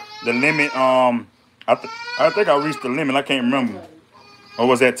page, the limit, I think I reached the limit. I can't remember. Or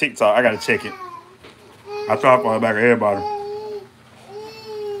was that TikTok? I got to check it. I try to follow back with everybody.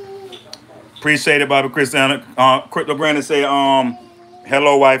 Appreciate it, Bobby Christiana. Crypto Brandon say,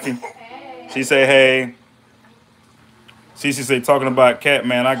 hello, wifey. She say, hey. Cece say, talking about cat,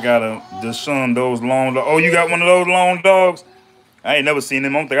 man, I got a Deshaun, those long dogs. Oh, you got one of those long dogs? I ain't never seen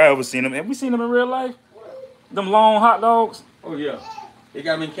them. I don't think I ever seen them. Have we seen them in real life? Them long hot dogs? Oh, yeah. They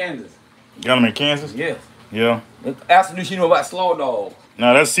got them in Kansas. Got them in Kansas? Yes. Yeah. Ask her, she know about slow dogs.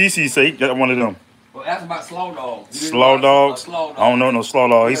 Now, that's Cece say, he got one of them. Well, ask about slow dogs. Slow dogs? Slow dog. I don't know no slow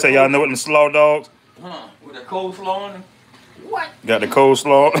dog. He say, y'all know what them slow dogs? Huh? With the coleslaw on them? What? Got the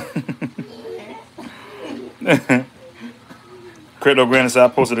coleslaw. Crypto Granny said, I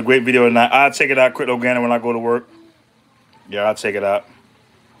posted a great video tonight. I'll check it out, Crypto Granny, when I go to work. Yeah, I'll check it out.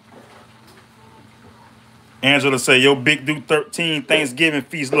 Angela say, yo, Big Duke 13 Thanksgiving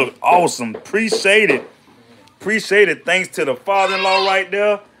feast look awesome. Appreciate it. Appreciate it. Thanks to the father-in-law right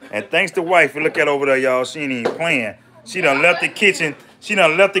there. And thanks to wife. Look at over there, y'all. She ain't even playing. She done left the kitchen. She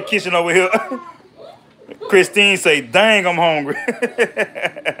done left the kitchen over here. Christine say, dang, I'm hungry.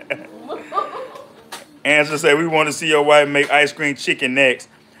 Angela say, we want to see your wife make ice cream chicken next.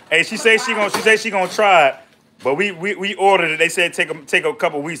 Hey, she say she gonna try it. But we ordered it. They said take a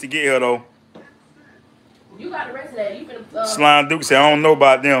couple weeks to get here though. You got the rest of that. You finna, Slime Duke said, I don't know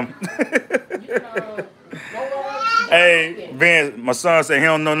about them. Hey, Vince, my son said he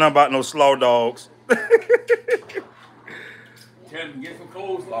don't know nothing about no slow dogs. Tell him get some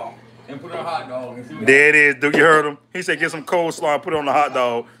coleslaw and put on a hot dog. And see what There it is, Duke. You heard him? He said get some coleslaw and put it on the hot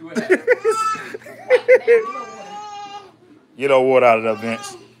dog. Get our water out of there,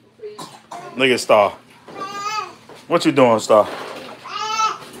 Vince. Look at Star. What you doing, Star?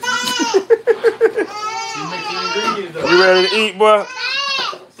 You ready to eat, boy?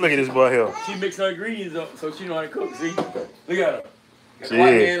 Look at this boy here. She mix her ingredients up so she know how to cook. See? Look at her. Got She the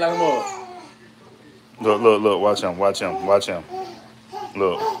white is. hand like a mother. Look. Watch him.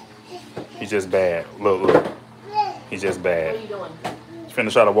 Look. He's just bad. Look. He's just bad. What are you doing? He's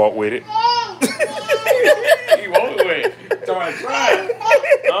finna try to walk with it. He won't do it. Try it.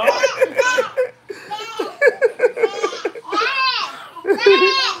 Huh?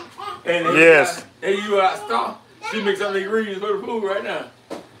 And Yes. Hey, you out Star. She mix up the ingredients for the food right now.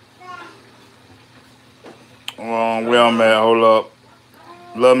 Well, man, hold up.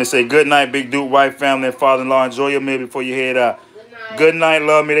 Love me say good night, Big Duke, wife, family, and father-in-law. Enjoy your meal before you head out. Good night,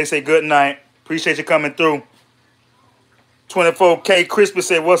 love me. They say good night. Appreciate you coming through. 24K Crispy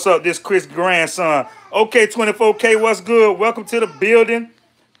said, what's up? This Chris grandson. Okay, 24K, what's good? Welcome to the building.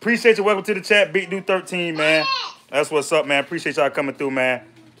 Appreciate you. Welcome to the chat, Big Duke 13, man. That's what's up, man. Appreciate y'all coming through, man.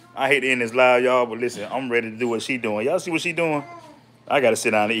 I hate to end this live, y'all, but listen, I'm ready to do what she doing. Y'all see what she doing? I got to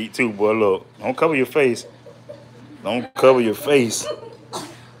sit down and eat too, boy. Look, don't cover your face. Don't cover your face.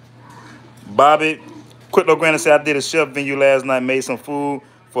 Bobby, Crypto Granny said, I did a chef venue last night, made some food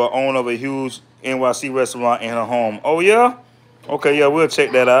for the owner of a huge NYC restaurant in her home. Oh, yeah? Okay, yeah, we'll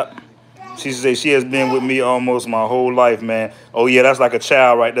check that out. She said she has been with me almost my whole life, man. Oh, yeah, that's like a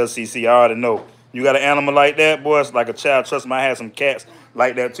child right there, CC. I already know. You got an animal like that, boy, it's like a child. Trust me, I had some cats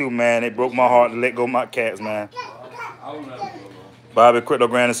like that too, man. It broke my heart to let go of my cats, man. Bobby Crypto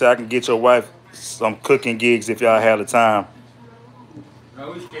Granny said, I can get your wife some cooking gigs if y'all have the time.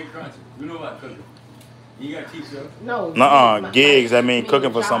 No, we stay crunchy. We know about cooking. You got to teach her. No. Gigs, I mean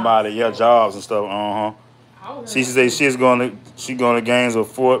cooking for somebody. Yeah, jobs and stuff. She said she's going to gains of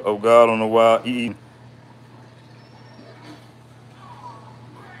Fort of God on the Wild eating.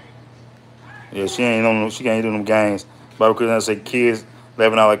 Yeah, she can't do them games. Bobby Crypto say kids,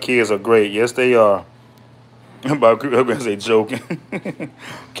 $11 kids are great. Yes, they are. Bobby Crypto say joking.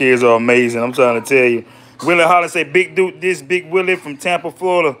 Kids are amazing. I'm trying to tell you. Willie Holly say, Big Dude, this Big Willie from Tampa,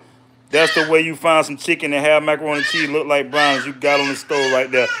 Florida. That's the way you find some chicken and have macaroni and cheese look like browns you got on the stove right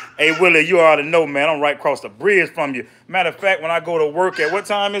there. Hey, Willie, you already know, man. I'm right across the bridge from you. Matter of fact, when I go to work at, what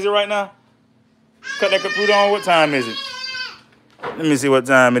time is it right now? Cut that computer on. What time is it? Let me see what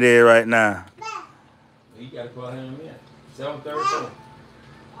time it is right now. You gotta call him in a minute. 7:34.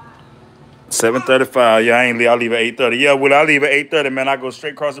 7:35. Yeah, I ain't leave. I'll leave at 8:30. Yeah, well, I'll leave at 8:30, man. I go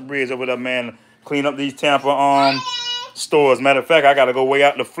straight across the bridge over there, man. Clean up these Tampa stores. Matter of fact, I gotta go way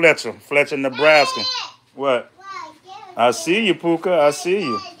out to Fletcher, Nebraska. What? I see you, Puka. I see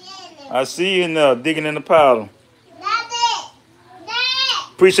you. I see you in there digging in the powder.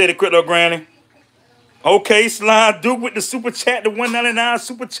 Appreciate it, Crypto Granny. Okay, Slime Duke with the super chat, the 199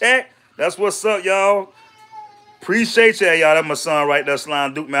 super chat. That's what's up, y'all. Appreciate y'all. That's my son right there,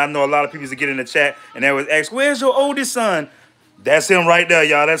 Slime Duke, man. I know a lot of people used to get in the chat and they was ask, where's your oldest son? That's him right there,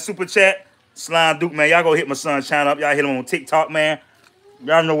 y'all. That super chat, Slime Duke, man. Y'all go hit my son's channel up. Y'all hit him on TikTok, man.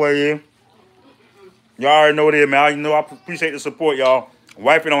 Y'all know where he is. Y'all already know what it is, man. You know I appreciate the support, y'all.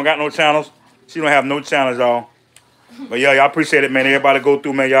 Wifey don't got no channels. She don't have no channels, y'all. But yeah, y'all appreciate it, man. Everybody go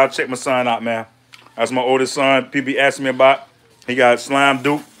through, man. Y'all check my son out, man. That's my oldest son. People be asking me about. He got Slime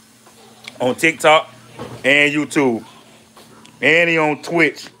Duke on TikTok and YouTube. And he on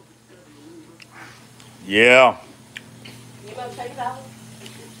Twitch. Yeah. You about to take it out?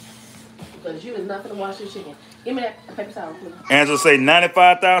 Because you is not going to wash your chicken. Give me that paper towel, please. Angela say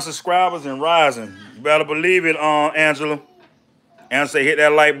 95,000 subscribers and rising. You better believe it, Angela. Angela say hit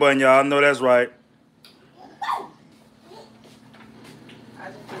that like button, y'all. I know that's right.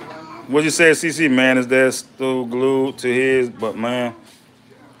 What you say, CC, man? Is that still glued to his? But, man.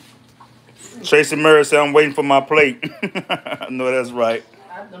 Tracy Murray said, I'm waiting for my plate. I know that's right.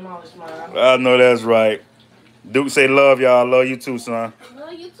 I've demolished mine. I know that's right. Duke say, love y'all. Love you too, son.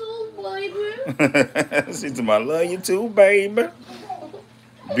 Love you too, baby. She to my love you too, baby.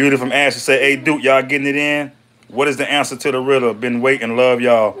 Beauty from Ashley say, hey, Duke, y'all getting it in? What is the answer to the riddle? Been waiting. Love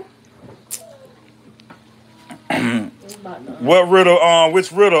y'all. What riddle?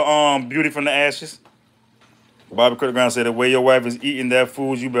 Which riddle? Beauty from the Ashes. Bobby Critterground said, the way your wife is eating that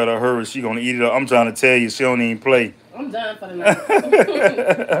food, you better hurry. She gonna eat it up. I'm trying to tell you, she don't even play. I'm done for the night.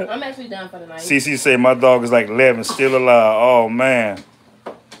 I'm actually done for the night. CC say, my dog is like 11, still alive. Oh, man.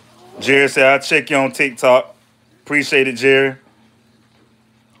 Jerry said, I'll check you on TikTok. Appreciate it, Jerry.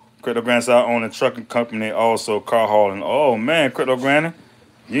 Cryptograms I own a trucking company, also car hauling. Oh, man, Cryptogranny,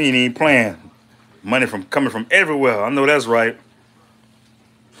 you ain't even playing. Money coming from everywhere. I know that's right.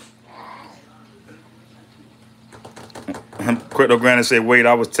 Cryptogranny said, wait,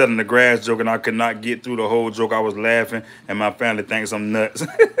 I was telling the grass joke and I could not get through the whole joke. I was laughing and my family thinks I'm nuts.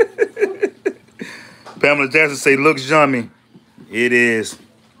 Pamela Jackson say, looks yummy. It is.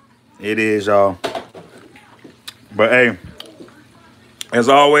 It is, y'all. But, hey, as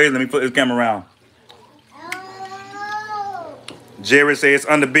always, let me put this camera around. Jerry says,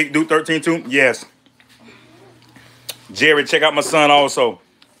 it's under Big Duke 13 too. Yes. Jerry, check out my son also.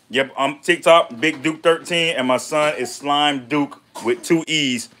 Yep, I'm TikTok, Big Duke 13, and my son is Slime Duke with 2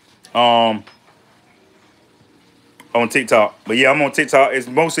 E's on TikTok. But yeah, I'm on TikTok. It's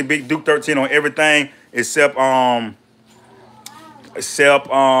mostly Big Duke 13 on everything except Instagram.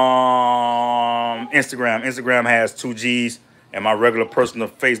 Instagram has 2 G's, and my regular personal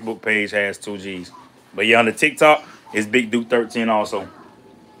Facebook page has 2 G's. But yeah, on the TikTok, it's Big Duke 13 also.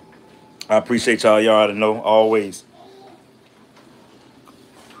 I appreciate y'all. Y'all ought to know always.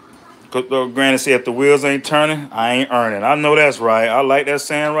 Granny said, if the wheels ain't turning, I ain't earning. I know that's right. I like that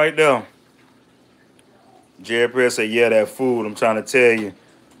saying right there. Jerry Perez said, yeah, that food, I'm trying to tell you.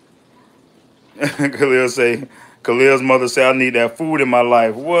 Khalil's mother said, I need that food in my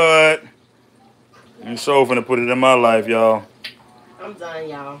life. What? I'm so finna put it in my life, y'all. I'm done,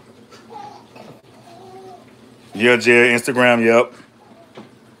 y'all. Yeah, Jerry, Instagram, yep.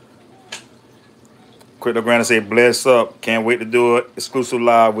 Crypto Granny say, bless up. Can't wait to do it. Exclusive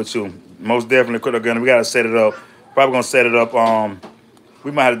live with you. Most definitely, Crypto Granny. We got to set it up. Probably going to set it up.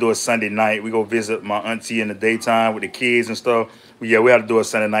 We might have to do it Sunday night. We go visit my auntie in the daytime with the kids and stuff. Yeah, we have to do it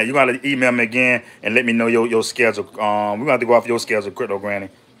Sunday night. You got to email me again and let me know your schedule. We're going to have to go off your schedule, Crypto Granny.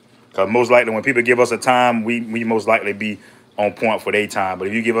 Because most likely when people give us a time, we most likely be on point for their time. But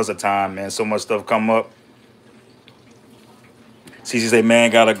if you give us a time, man, so much stuff come up. CC say,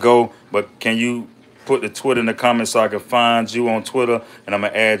 man, got to go. But can you put the Twitter in the comments so I can find you on Twitter, and I'm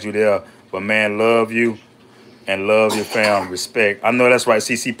going to add you there. But, man, love you and love your family. Respect. I know that's right,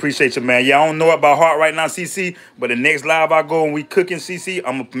 CC. Appreciate you, man. Yeah, I don't know about heart right now, CC, but the next live I go and we cooking, CC,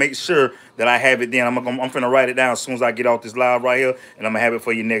 I'm going to make sure that I have it then. I'm going to write it down as soon as I get off this live right here, and I'm going to have it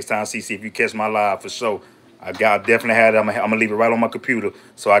for you next time, CC, if you catch my live for sure. I definitely had it. I'm going to leave it right on my computer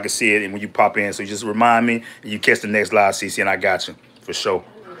so I can see it and when you pop in. So you just remind me and you catch the next live, CC, and I got you for sure.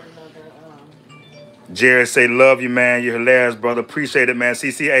 Jared say, love you, man. You're hilarious, brother. Appreciate it, man.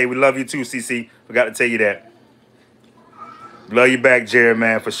 CC, hey, we love you too, CC. Forgot to tell you that. Love you back, Jerry,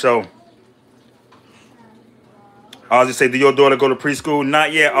 man, for sure. Ozzy say, do your daughter go to preschool?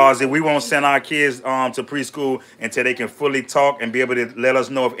 Not yet, Ozzy. We won't send our kids to preschool until they can fully talk and be able to let us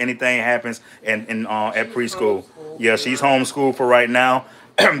know if anything happens at preschool. Yeah, she's homeschooled for right now.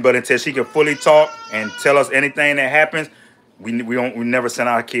 But until she can fully talk and tell us anything that happens, we never send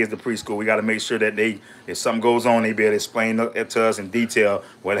our kids to preschool. We got to make sure that if something goes on, they be able to explain it to us in detail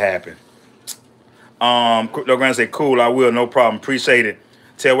what happened. Crypto Grand say, cool, I will, no problem. Appreciate it.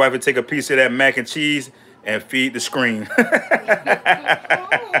 Tell wife to take a piece of that mac and cheese and feed the screen.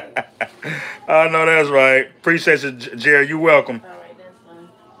 I know that's right. Appreciate you, Jerry. You welcome. All right, that's fine.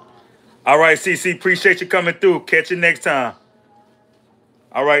 All right, CC, appreciate you coming through. Catch you next time.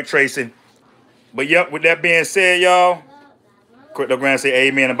 All right, Tracy. But yep, with that being said, y'all, Crypto Grand say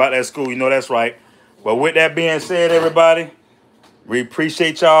amen about that school. You know that's right. But with that being said, everybody, we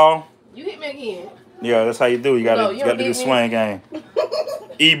appreciate y'all. You hit me again. Yeah, that's how you do. You gotta do the me. swing game.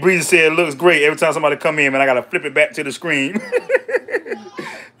 E Breezy said it looks great. Every time somebody come in, man, I gotta flip it back to the screen.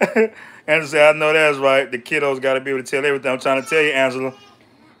 Angela said, I know that's right. The kiddos gotta be able to tell everything. I'm trying to tell you, Angela.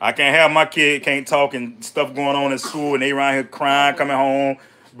 I can't have my kid can't talk and stuff going on at school and they around here crying, coming home.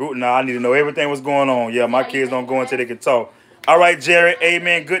 No, I need to know everything what's going on. Yeah, my kids don't go until they can talk. All right, Jerry.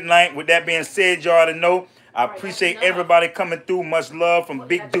 Amen. Good night. With that being said, y'all already know. I appreciate everybody coming through. Much love from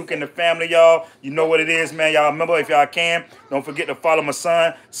Big Duke and the family, y'all. You know what it is, man. Y'all remember, if y'all can, don't forget to follow my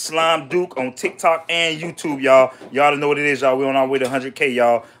son, Slime Duke, on TikTok and YouTube, y'all. Y'all know what it is, y'all. We're on our way to 100K,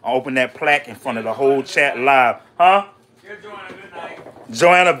 y'all. I'll open that plaque in front of the whole chat live. Huh? Joanna, good night.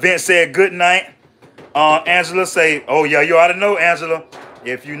 Joanna Vince said good night. Angela say, oh, yeah, you ought to know, Angela.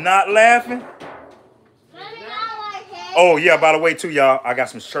 If you're not laughing. Oh, yeah, by the way, too, y'all, I got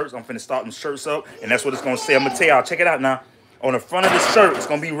some shirts. I'm finna start them shirts up, and that's what it's going to say. I'm going to tell y'all, check it out now. On the front of the shirt, it's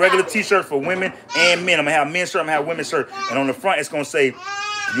going to be regular T-shirt for women and men. I'm going to have men's shirt, I'm going to have women's shirt. And on the front, it's going to say,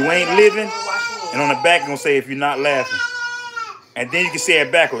 you ain't living. And on the back, it's going to say, if you're not laughing. And then you can say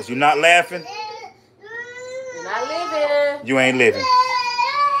it backwards. You're not laughing. You're not living. You ain't living.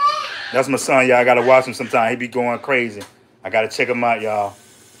 That's my son, y'all. I got to watch him sometime. He be going crazy. I got to check him out, y'all.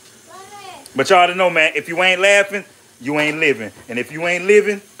 But y'all to know, man, if you ain't laughing, you ain't living. And if you ain't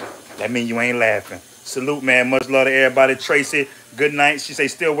living, that means you ain't laughing. Salute, man. Much love to everybody. Tracy, good night. She say,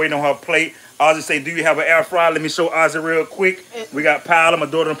 still waiting on her plate. Ozzy say, do you have an air fryer? Let me show Ozzy real quick. We got powder. My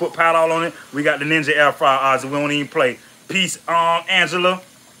daughter done put powder all on it. We got the Ninja air fryer, Ozzy. We don't even play. Peace, Angela.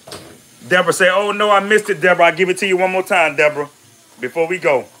 Deborah say, oh, no, I missed it, Deborah. I'll give it to you one more time, Deborah, before we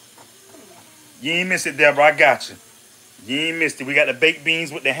go. You ain't miss it, Deborah. I got you. You ain't missed it. We got the baked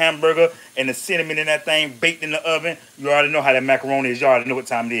beans with the hamburger and the cinnamon in that thing baked in the oven. You already know how that macaroni is. You already know what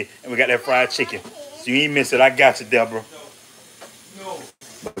time it is. And we got that fried chicken. So you ain't miss it. I got you, Deborah.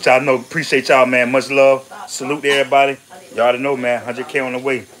 But y'all know, appreciate y'all, man. Much love. Salute to everybody. Y'all already know, man. 100K on the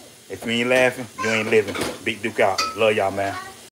way. If you ain't laughing, you ain't living. Big Duke out. Love y'all, man.